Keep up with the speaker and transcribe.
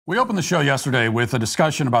We opened the show yesterday with a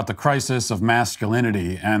discussion about the crisis of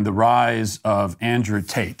masculinity and the rise of Andrew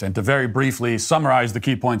Tate. And to very briefly summarize the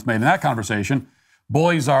key points made in that conversation,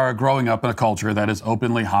 boys are growing up in a culture that is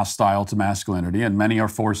openly hostile to masculinity, and many are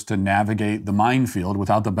forced to navigate the minefield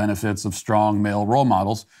without the benefits of strong male role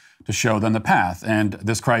models to show them the path. And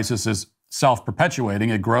this crisis is self-perpetuating.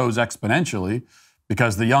 It grows exponentially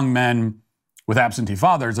because the young men with absentee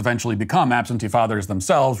fathers eventually become absentee fathers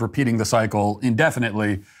themselves, repeating the cycle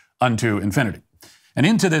indefinitely unto infinity. And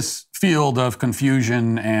into this field of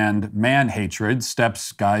confusion and man-hatred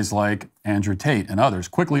steps guys like Andrew Tate and others,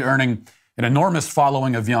 quickly earning an enormous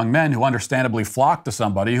following of young men who understandably flock to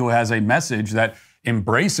somebody who has a message that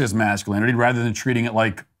embraces masculinity rather than treating it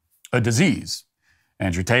like a disease.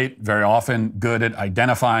 Andrew Tate, very often good at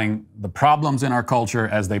identifying the problems in our culture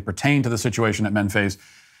as they pertain to the situation that men face,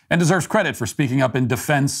 and deserves credit for speaking up in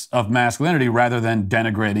defense of masculinity rather than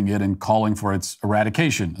denigrating it and calling for its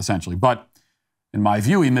eradication, essentially. But in my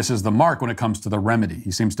view, he misses the mark when it comes to the remedy.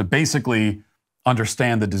 He seems to basically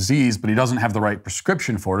understand the disease, but he doesn't have the right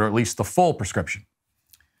prescription for it, or at least the full prescription.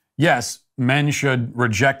 Yes, men should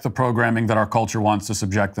reject the programming that our culture wants to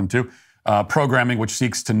subject them to, programming which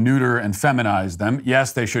seeks to neuter and feminize them.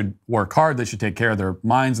 Yes, they should work hard. They should take care of their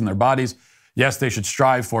minds and their bodies. Yes, they should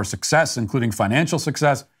strive for success, including financial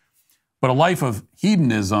success. But a life of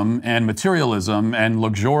hedonism and materialism and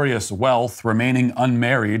luxurious wealth, remaining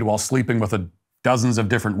unmarried while sleeping with dozens of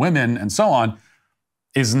different women and so on,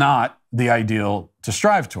 is not the ideal to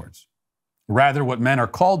strive towards. Rather, what men are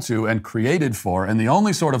called to and created for, and the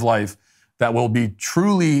only sort of life that will be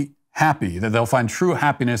truly happy, that they'll find true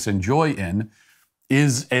happiness and joy in,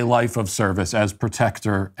 is a life of service as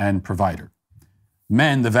protector and provider.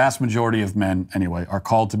 Men, the vast majority of men anyway, are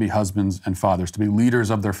called to be husbands and fathers, to be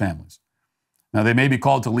leaders of their families. Now, they may be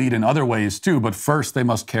called to lead in other ways too, but first they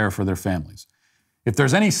must care for their families. If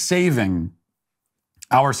there's any saving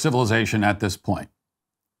our civilization at this point,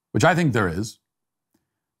 which I think there is,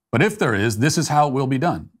 but if there is, this is how it will be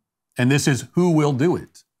done. And this is who will do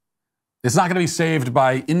it. It's not going to be saved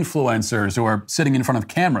by influencers who are sitting in front of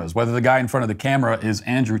cameras, whether the guy in front of the camera is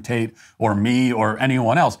Andrew Tate or me or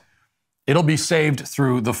anyone else. It'll be saved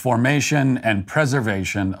through the formation and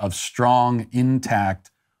preservation of strong, intact,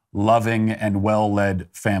 loving, and well-led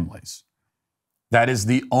families. That is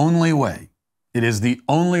the only way. It is the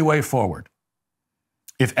only way forward.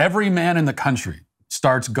 If every man in the country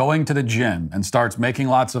starts going to the gym and starts making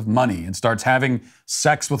lots of money and starts having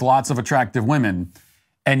sex with lots of attractive women,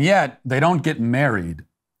 and yet they don't get married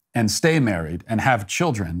and stay married and have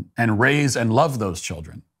children and raise and love those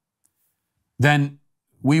children, then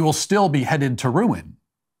we will still be headed to ruin.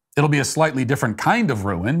 It'll be a slightly different kind of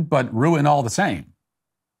ruin, but ruin all the same.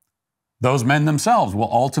 Those men themselves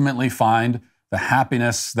will ultimately find the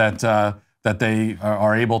happiness that they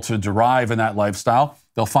are able to derive in that lifestyle.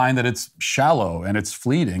 They'll find that it's shallow and it's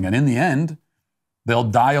fleeting. And in the end, they'll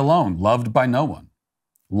die alone, loved by no one,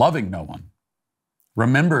 loving no one,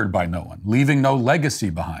 remembered by no one, leaving no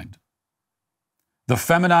legacy behind. The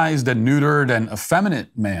feminized and neutered and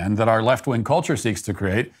effeminate man that our left-wing culture seeks to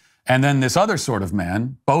create, and then this other sort of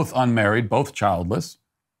man, both unmarried, both childless,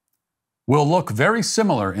 will look very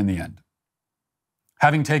similar in the end,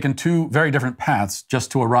 having taken two very different paths just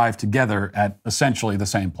to arrive together at essentially the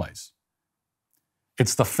same place.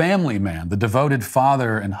 It's the family man, the devoted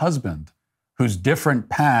father and husband, whose different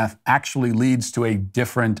path actually leads to a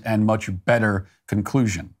different and much better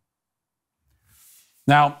conclusion.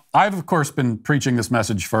 Now, I've, of course, been preaching this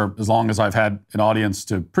message for as long as I've had an audience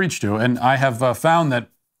to preach to, and I have found that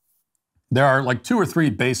there are like 2 or 3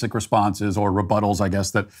 basic responses or rebuttals, I guess,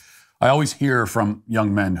 that I always hear from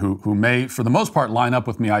young men who may, for the most part, line up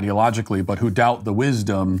with me ideologically, but who doubt the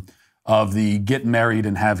wisdom of the get married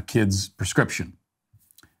and have kids prescription.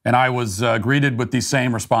 And I was greeted with these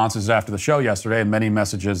same responses after the show yesterday and many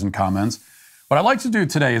messages and comments. What I'd like to do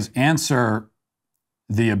today is answer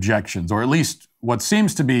the objections, or at least what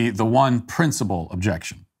seems to be the one principal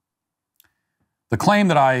objection. The claim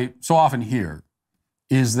that I so often hear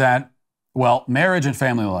is that, well, marriage and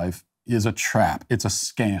family life is a trap. It's a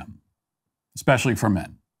scam, especially for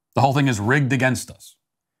men. The whole thing is rigged against us.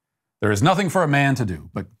 There is nothing for a man to do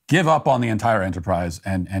but give up on the entire enterprise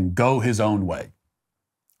and go his own way.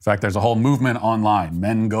 In fact, there's a whole movement online,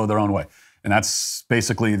 men go their own way. And that's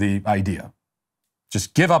basically the idea.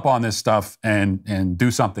 Just give up on this stuff and do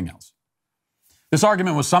something else. This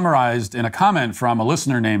argument was summarized in a comment from a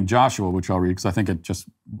listener named Joshua, which I'll read because I think it just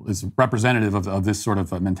is representative of this sort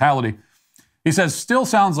of mentality. He says, still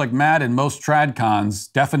sounds like Matt and most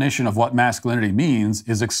tradcons' definition of what masculinity means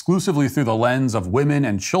is exclusively through the lens of women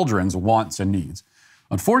and children's wants and needs.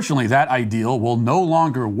 Unfortunately, that ideal will no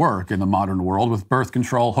longer work in the modern world with birth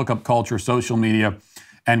control, hookup culture, social media,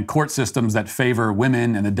 and court systems that favor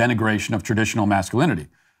women and the denigration of traditional masculinity.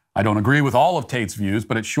 I don't agree with all of Tate's views,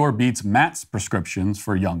 but it sure beats Matt's prescriptions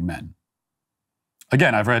for young men.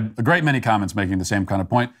 Again, I've read a great many comments making the same kind of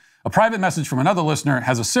point. A private message from another listener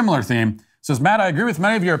has a similar theme. It says, Matt, I agree with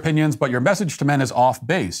many of your opinions, but your message to men is off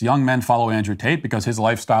base. Young men follow Andrew Tate because his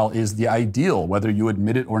lifestyle is the ideal, whether you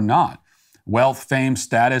admit it or not. Wealth, fame,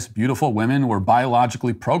 status, beautiful women were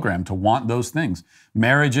biologically programmed to want those things.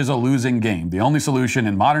 Marriage is a losing game. The only solution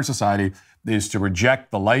in modern society is to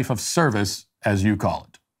reject the life of service, as you call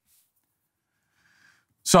it.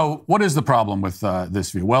 So what is the problem with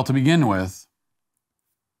this view? Well, to begin with,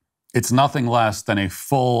 it's nothing less than a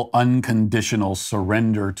full, unconditional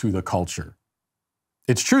surrender to the culture.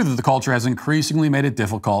 It's true that the culture has increasingly made it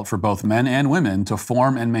difficult for both men and women to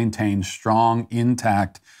form and maintain strong,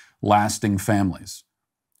 intact, lasting families.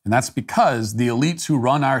 And that's because the elites who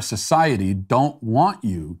run our society don't want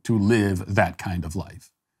you to live that kind of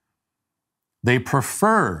life. They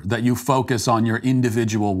prefer that you focus on your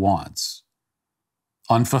individual wants,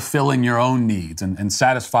 on fulfilling your own needs and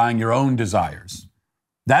satisfying your own desires.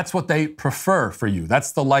 That's what they prefer for you.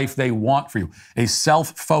 That's the life they want for you. A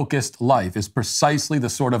self-focused life is precisely the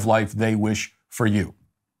sort of life they wish for you.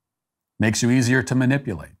 Makes you easier to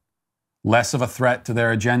manipulate. Less of a threat to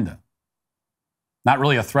their agenda. Not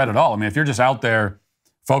really a threat at all. I mean, if you're just out there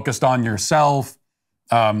focused on yourself,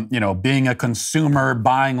 being a consumer,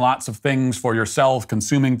 buying lots of things for yourself,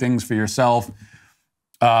 consuming things for yourself,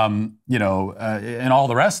 and all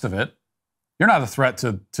the rest of it, you're not a threat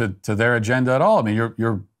to their agenda at all. I mean,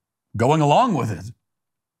 you're going along with it.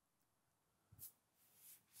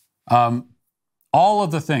 All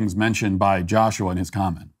of the things mentioned by Joshua in his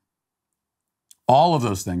comment, all of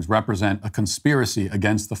those things represent a conspiracy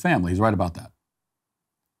against the family. He's right about that.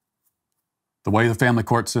 The way the family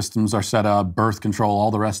court systems are set up, birth control,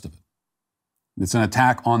 all the rest of it. It's an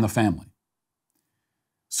attack on the family.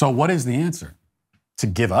 So what is the answer? To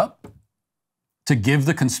give up? To give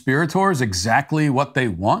the conspirators exactly what they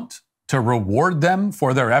want? To reward them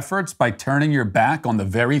for their efforts by turning your back on the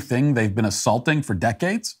very thing they've been assaulting for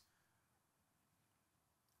decades?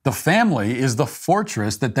 The family is the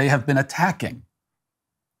fortress that they have been attacking.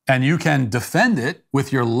 And you can defend it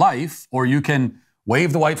with your life, or you can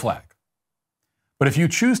wave the white flag. But if you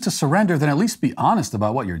choose to surrender, then at least be honest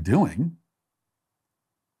about what you're doing.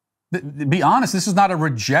 Be honest, this is not a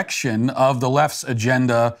rejection of the left's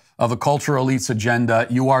agenda, of a cultural elite's agenda.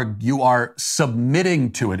 You are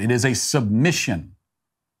submitting to it. It is a submission.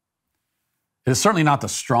 It is certainly not the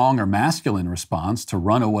strong or masculine response to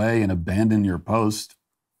run away and abandon your post,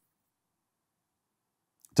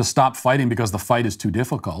 to stop fighting because the fight is too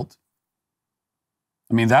difficult.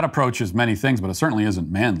 I mean, that approach is many things, but it certainly isn't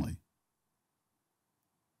manly.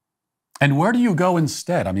 And where do you go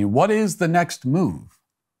instead? I mean, what is the next move?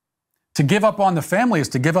 To give up on the family is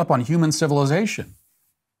to give up on human civilization,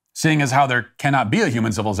 seeing as how there cannot be a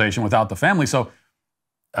human civilization without the family. So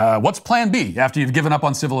what's plan B after you've given up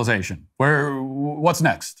on civilization? What's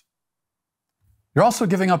next? You're also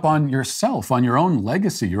giving up on yourself, on your own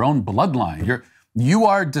legacy, your own bloodline. You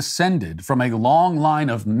are descended from a long line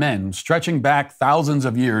of men stretching back thousands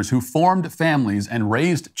of years who formed families and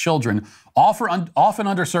raised children, often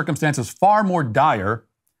under circumstances far more dire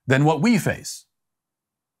than what we face.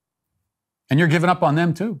 And you're giving up on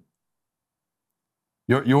them too.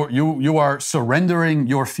 You are surrendering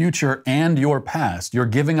your future and your past. You're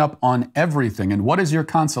giving up on everything. And what is your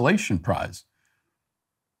consolation prize?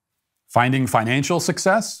 Finding financial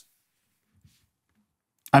success?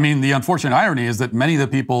 I mean, the unfortunate irony is that many of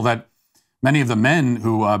the men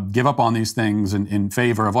who give up on these things in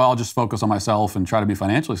favor of, well, I'll just focus on myself and try to be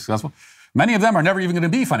financially successful, many of them are never even going to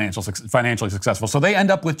be financially successful. So they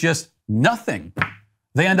end up with just nothing.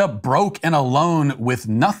 They end up broke and alone with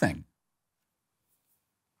nothing.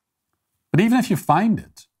 But even if you find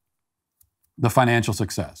it, the financial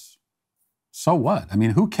success, so what? I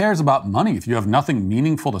mean, who cares about money if you have nothing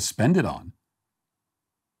meaningful to spend it on?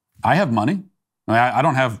 I have money. I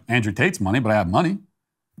don't have Andrew Tate's money, but I have money.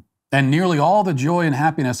 And nearly all the joy and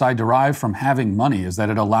happiness I derive from having money is that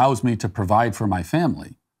it allows me to provide for my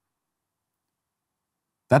family.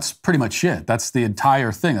 That's pretty much it. That's the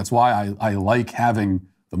entire thing. That's why I like having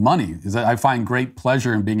the money, is that I find great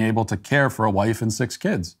pleasure in being able to care for a wife and 6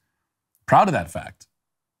 kids. Proud of that fact.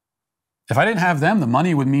 If I didn't have them, the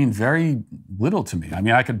money would mean very little to me. I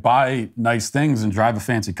mean, I could buy nice things and drive a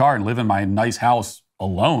fancy car and live in my nice house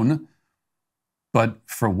alone. But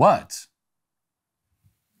for what?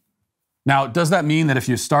 Now, does that mean that if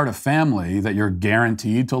you start a family that you're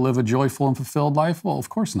guaranteed to live a joyful and fulfilled life? Well, of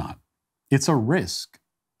course not. It's a risk.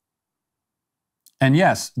 And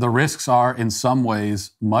yes, the risks are in some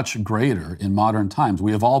ways much greater in modern times.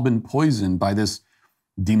 We have all been poisoned by this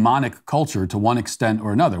demonic culture to one extent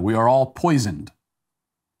or another. We are all poisoned.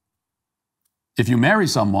 If you marry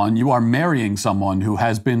someone, you are marrying someone who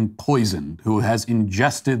has been poisoned, who has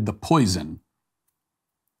ingested the poison,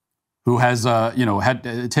 who has,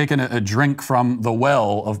 had taken a drink from the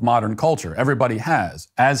well of modern culture. Everybody has,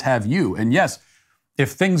 as have you. And yes,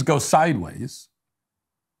 if things go sideways,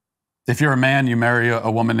 if you're a man, you marry a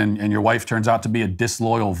woman and your wife turns out to be a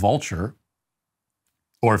disloyal vulture,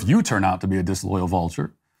 or if you turn out to be a disloyal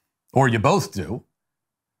vulture, or you both do,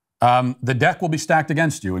 the deck will be stacked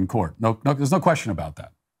against you in court. No, there's no question about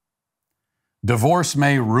that. Divorce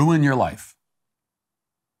may ruin your life.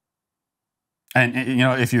 And,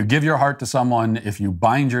 if you give your heart to someone, if you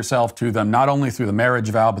bind yourself to them, not only through the marriage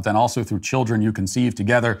vow, but then also through children you conceive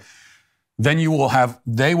together, then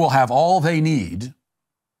they will have all they need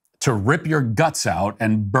to rip your guts out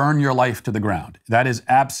and burn your life to the ground. That is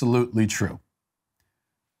absolutely true.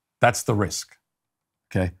 That's the risk,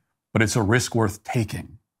 okay? But it's a risk worth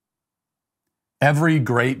taking. Every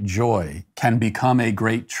great joy can become a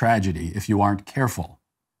great tragedy if you aren't careful,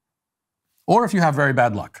 or if you have very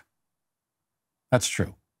bad luck. That's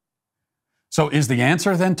true. So is the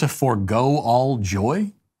answer then to forego all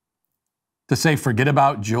joy? To say forget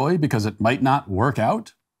about joy because it might not work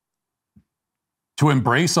out? To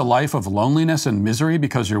embrace a life of loneliness and misery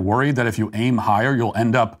because you're worried that if you aim higher, you'll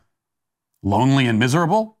end up lonely and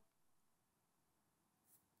miserable?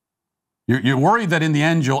 You're worried that in the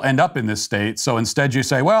end you'll end up in this state, so instead you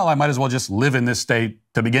say, well, I might as well just live in this state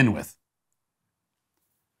to begin with.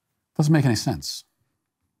 Doesn't make any sense.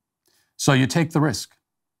 So you take the risk,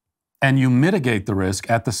 and you mitigate the risk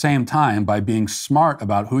at the same time by being smart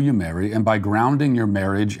about who you marry and by grounding your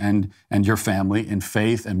marriage and your family in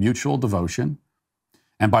faith and mutual devotion,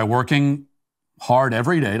 and by working hard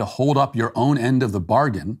every day to hold up your own end of the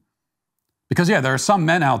bargain. Because there are some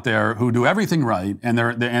men out there who do everything right, and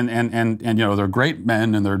they're great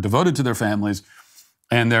men, and they're devoted to their families,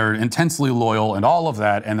 and they're intensely loyal, and all of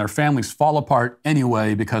that, and their families fall apart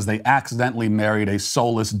anyway because they accidentally married a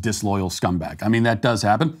soulless, disloyal scumbag. I mean, that does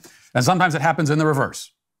happen, and sometimes it happens in the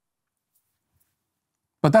reverse.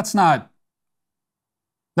 But that's not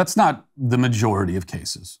the majority of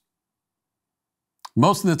cases.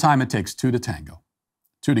 Most of the time, it takes two to tango,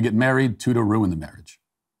 two to get married, two to ruin the marriage.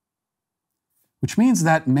 Which means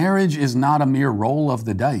that marriage is not a mere roll of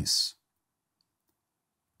the dice.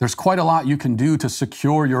 There's quite a lot you can do to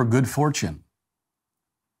secure your good fortune.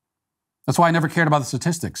 That's why I never cared about the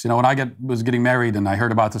statistics. When I was getting married and I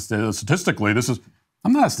heard about this, statistically,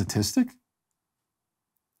 I'm not a statistic.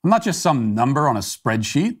 I'm not just some number on a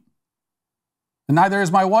spreadsheet. And neither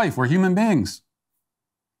is my wife. We're human beings.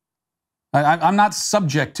 I'm not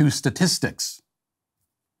subject to statistics.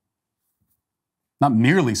 Not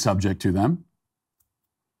merely subject to them.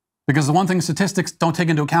 Because the one thing statistics don't take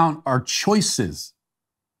into account are choices.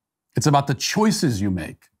 It's about the choices you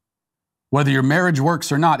make. Whether your marriage works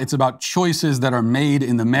or not, it's about choices that are made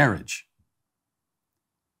in the marriage.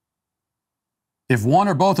 If one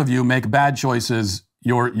or both of you make bad choices,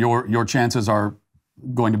 your chances are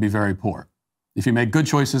going to be very poor. If you make good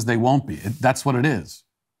choices, they won't be. That's what it is.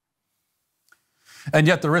 And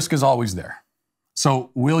yet the risk is always there.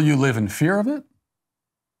 So will you live in fear of it,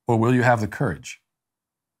 or will you have the courage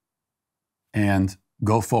and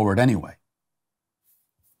go forward anyway?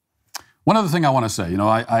 One other thing I want to say,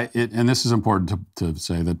 and this is important to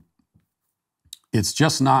say, that it's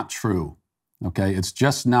just not true, okay? It's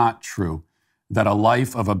just not true that a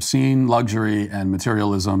life of obscene luxury and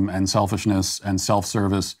materialism and selfishness and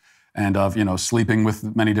self-service and of, sleeping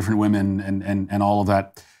with many different women and all of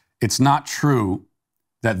that, it's not true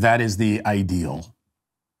that is the ideal,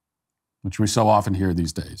 which we so often hear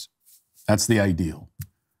these days. That's the ideal.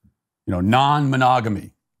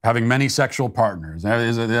 Non-monogamy, having many sexual partners.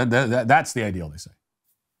 That's the ideal, they say.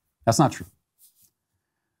 That's not true.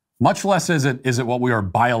 Much less is it what we are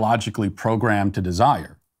biologically programmed to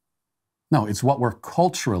desire. No, it's what we're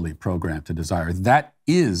culturally programmed to desire. That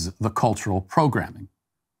is the cultural programming.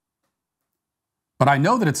 But I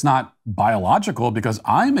know that it's not biological because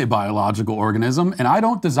I'm a biological organism and I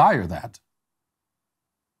don't desire that.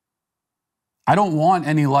 I don't want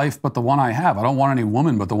any life but the one I have. I don't want any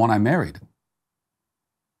woman but the one I married.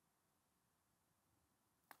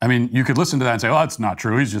 I mean, you could listen to that and say, oh, that's not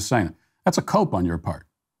true. He's just saying it. That's a cope on your part.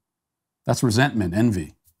 That's resentment,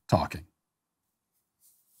 envy talking.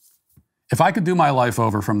 If I could do my life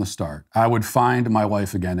over from the start, I would find my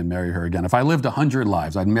wife again and marry her again. If I lived 100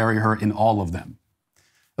 lives, I'd marry her in all of them.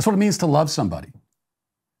 That's what it means to love somebody.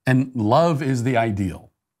 And love is the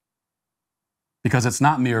ideal because it's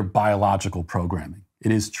not mere biological programming.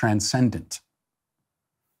 It is transcendent.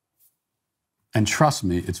 And trust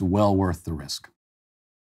me, it's well worth the risk.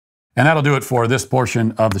 And that'll do it for this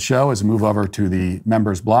portion of the show as we move over to the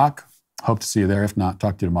members block. Hope to see you there. If not,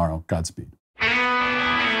 talk to you tomorrow. Godspeed.